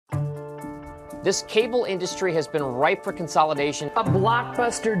This cable industry has been ripe for consolidation. A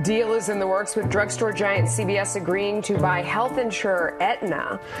blockbuster deal is in the works with drugstore giant CVS agreeing to buy health insurer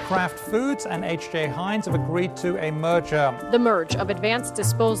Aetna. Kraft Foods and H.J. Heinz have agreed to a merger. The merge of Advanced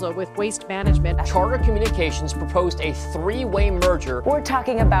Disposal with Waste Management. Charter Communications proposed a three-way merger. We're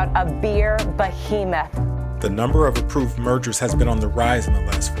talking about a beer behemoth. The number of approved mergers has been on the rise in the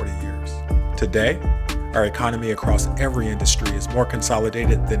last 40 years. Today, our economy across every industry is more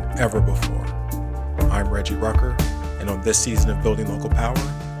consolidated than ever before. I'm Reggie Rucker, and on this season of Building Local Power,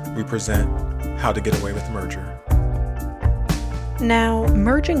 we present How to Get Away with Merger. Now,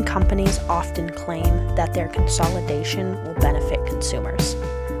 merging companies often claim that their consolidation will benefit consumers,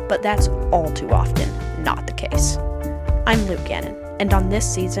 but that's all too often not the case. I'm Luke Gannon, and on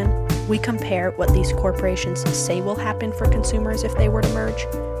this season, we compare what these corporations say will happen for consumers if they were to merge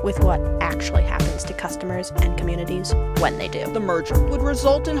with what actually happens to customers and communities when they do. The merger would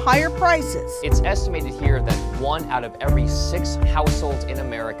result in higher prices. It's estimated here that 1 out of every 6 households in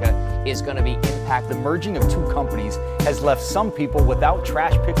America is going to be impacted. The merging of two companies has left some people without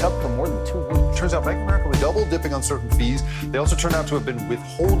trash pickup for more than 2 weeks. Turns out Bank of America was double dipping on certain fees. They also turned out to have been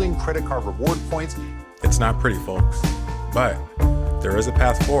withholding credit card reward points. It's not pretty, folks, but there is a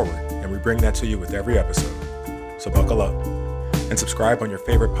path forward, and we bring that to you with every episode. So buckle up and subscribe on your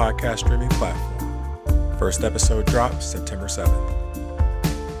favorite podcast streaming platform. First episode drops September 7th.